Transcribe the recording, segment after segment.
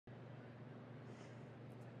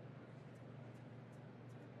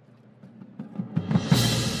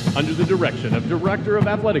Under the direction of Director of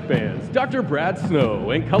Athletic Bands, Dr. Brad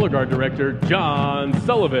Snow, and Color Guard Director, John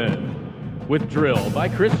Sullivan. With drill by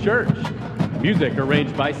Chris Church. Music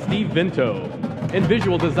arranged by Steve Vinto. And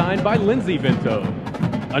visual design by Lindsay Vinto.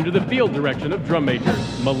 Under the field direction of drum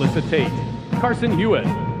majors, Melissa Tate, Carson Hewitt,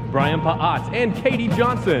 Brian Paat, and Katie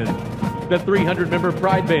Johnson. The 300-member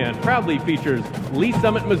Pride Band proudly features Lee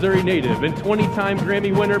Summit, Missouri native and 20-time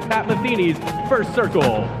Grammy winner Pat Metheny's First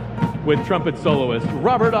Circle, with trumpet soloist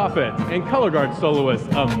Robert Offit and color guard soloist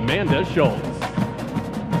Amanda Schultz.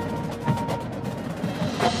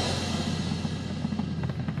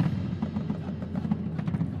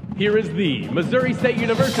 Here is the Missouri State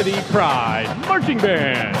University Pride Marching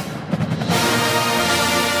Band.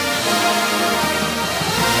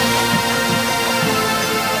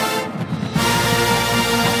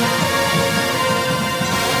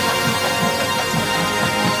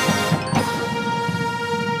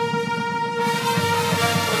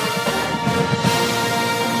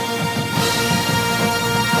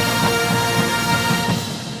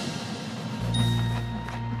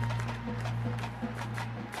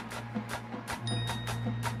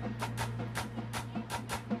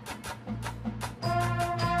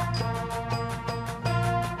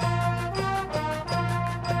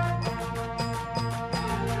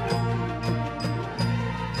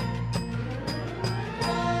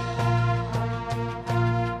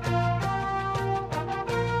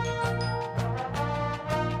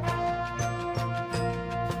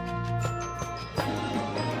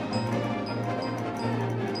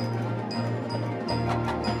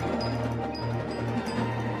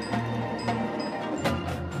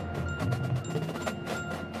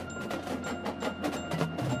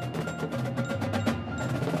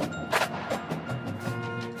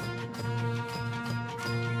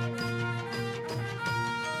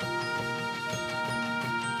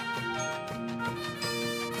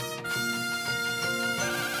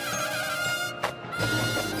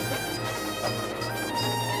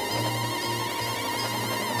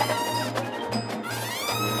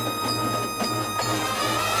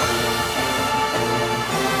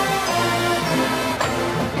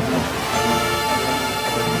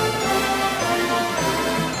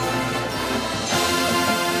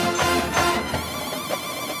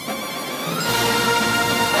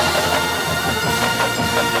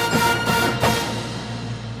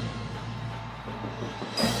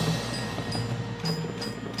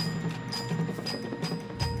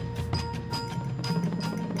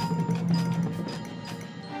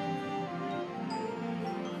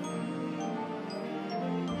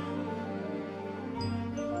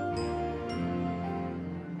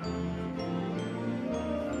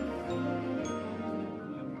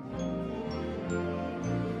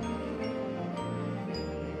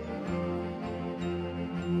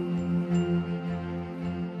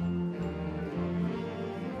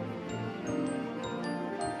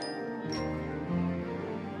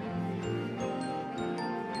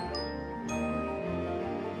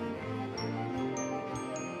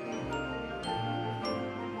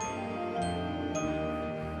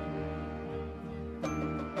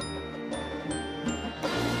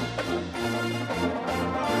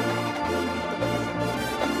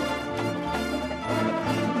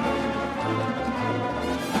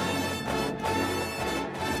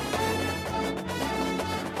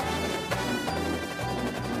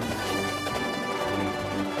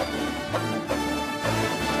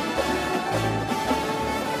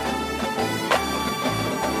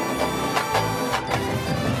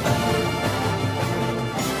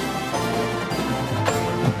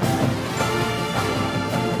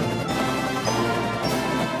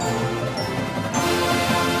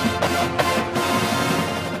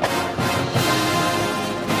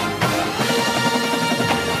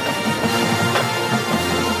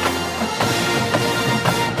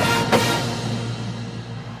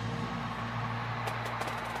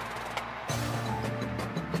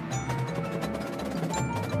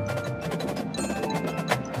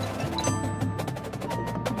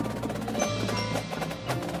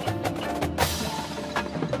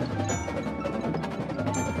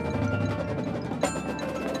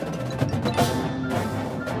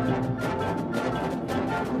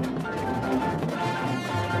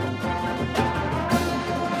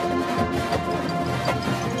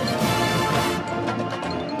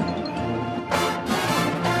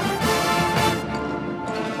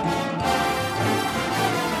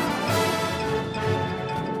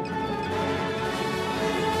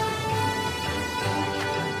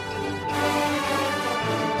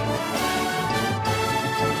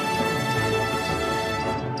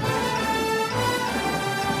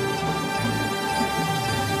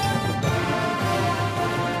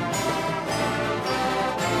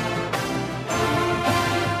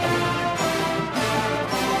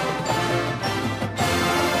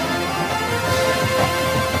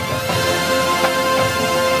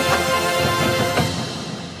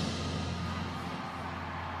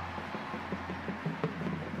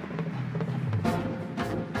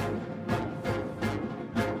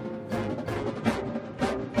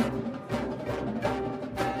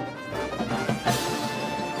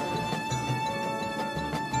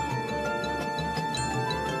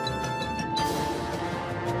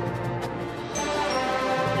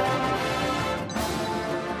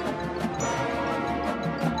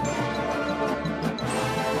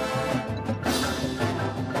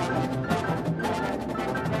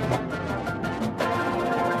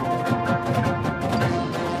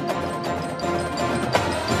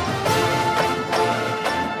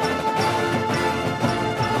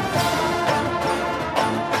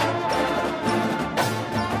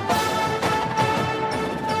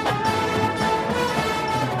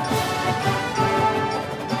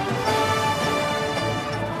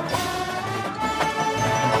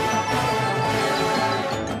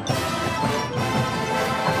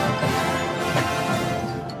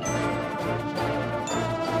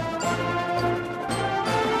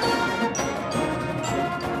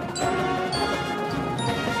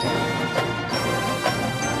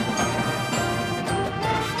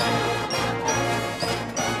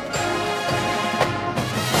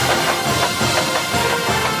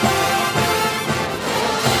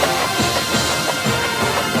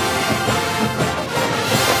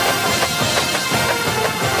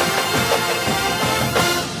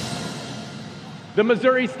 the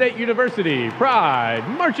Missouri State University Pride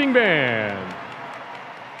Marching Band.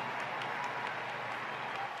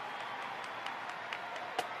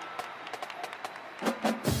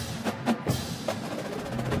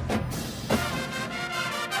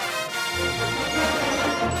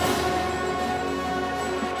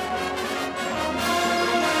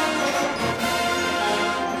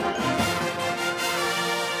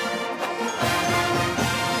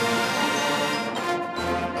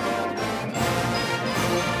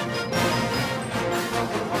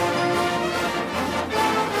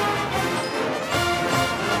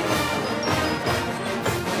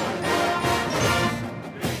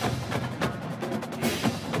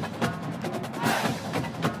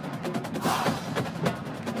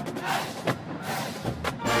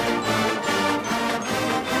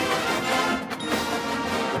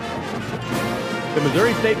 The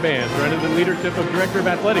Missouri State Bands are under the leadership of Director of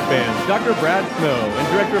Athletic Bands, Dr. Brad Snow, and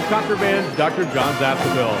Director of Contra Bands, Dr. John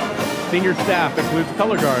Zastoupil. Senior staff includes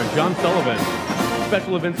Color Guard John Sullivan,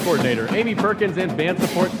 Special Events Coordinator Amy Perkins, and Band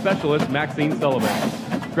Support Specialist Maxine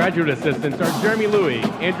Sullivan. Graduate assistants are Jeremy Louie,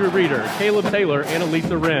 Andrew Reeder, Caleb Taylor, and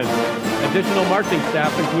Elisa Wren. Additional marching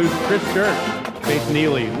staff includes Chris Church, Chase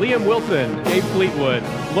Neely, Liam Wilson, Abe Fleetwood,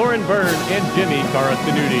 Lauren Byrne, and Jimmy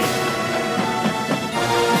Carastanuti.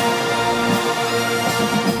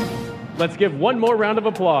 Let's give one more round of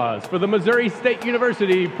applause for the Missouri State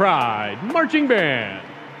University Pride Marching Band.